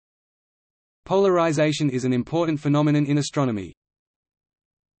Polarization is an important phenomenon in astronomy.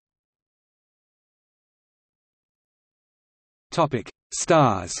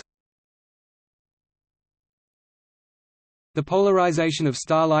 Stars. The polarization of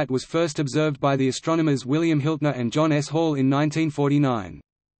starlight was first observed by the astronomers William Hiltner and John S. Hall in 1949.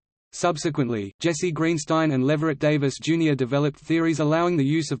 Subsequently, Jesse Greenstein and Leverett Davis Jr. developed theories allowing the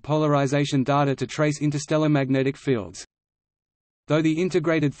use of polarization data to trace interstellar magnetic fields. Though the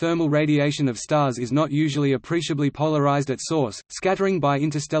integrated thermal radiation of stars is not usually appreciably polarized at source, scattering by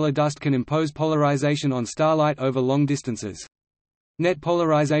interstellar dust can impose polarization on starlight over long distances. Net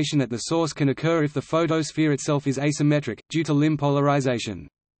polarization at the source can occur if the photosphere itself is asymmetric, due to limb polarization.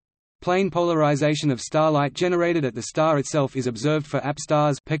 Plane polarization of starlight generated at the star itself is observed for AP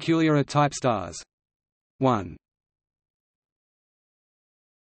stars, peculiar type stars. 1.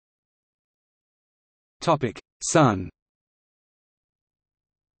 Sun.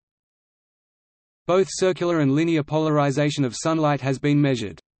 Both circular and linear polarization of sunlight has been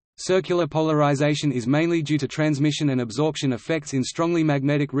measured. Circular polarization is mainly due to transmission and absorption effects in strongly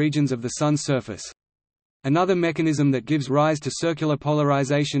magnetic regions of the Sun's surface. Another mechanism that gives rise to circular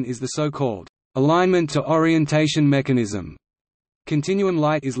polarization is the so-called alignment to orientation mechanism. Continuum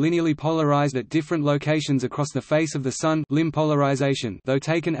light is linearly polarized at different locations across the face of the Sun. Limb polarization, though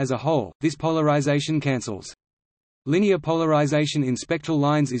taken as a whole, this polarization cancels. Linear polarization in spectral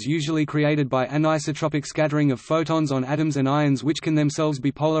lines is usually created by anisotropic scattering of photons on atoms and ions which can themselves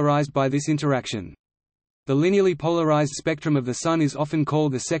be polarized by this interaction. The linearly polarized spectrum of the Sun is often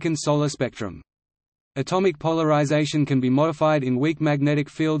called the second solar spectrum. Atomic polarization can be modified in weak magnetic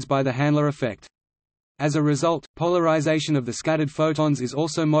fields by the Handler effect. As a result, polarization of the scattered photons is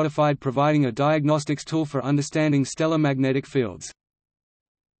also modified, providing a diagnostics tool for understanding stellar magnetic fields.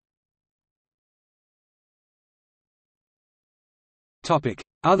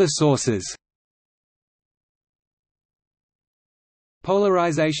 Other sources.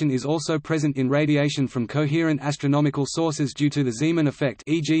 Polarization is also present in radiation from coherent astronomical sources due to the Zeeman effect,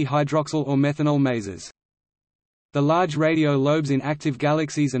 e.g. hydroxyl or methanol masers. The large radio lobes in active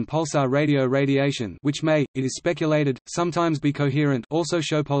galaxies and pulsar radio radiation, which may, it is speculated, sometimes be coherent, also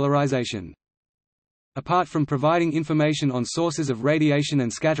show polarization. Apart from providing information on sources of radiation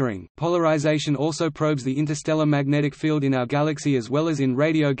and scattering, polarization also probes the interstellar magnetic field in our galaxy as well as in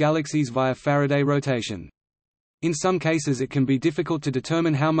radio galaxies via Faraday rotation. In some cases it can be difficult to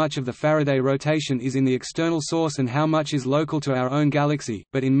determine how much of the Faraday rotation is in the external source and how much is local to our own galaxy,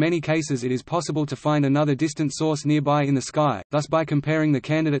 but in many cases it is possible to find another distant source nearby in the sky, thus by comparing the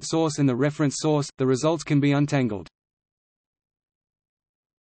candidate source and the reference source, the results can be untangled.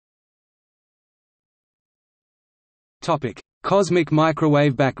 Cosmic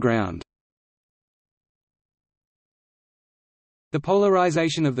microwave background. The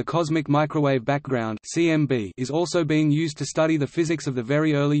polarization of the cosmic microwave background (CMB) is also being used to study the physics of the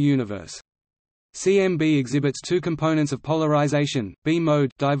very early universe. CMB exhibits two components of polarization: B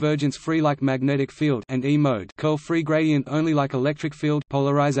mode, divergence-free like magnetic field, and E mode, curl-free gradient only like electric field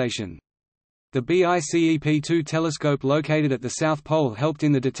polarization. The BICEP-2 telescope located at the South Pole helped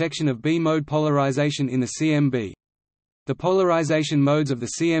in the detection of B mode polarization in the CMB. The polarization modes of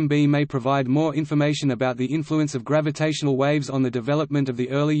the CMB may provide more information about the influence of gravitational waves on the development of the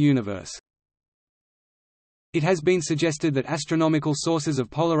early universe. It has been suggested that astronomical sources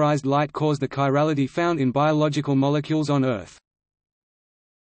of polarized light cause the chirality found in biological molecules on Earth.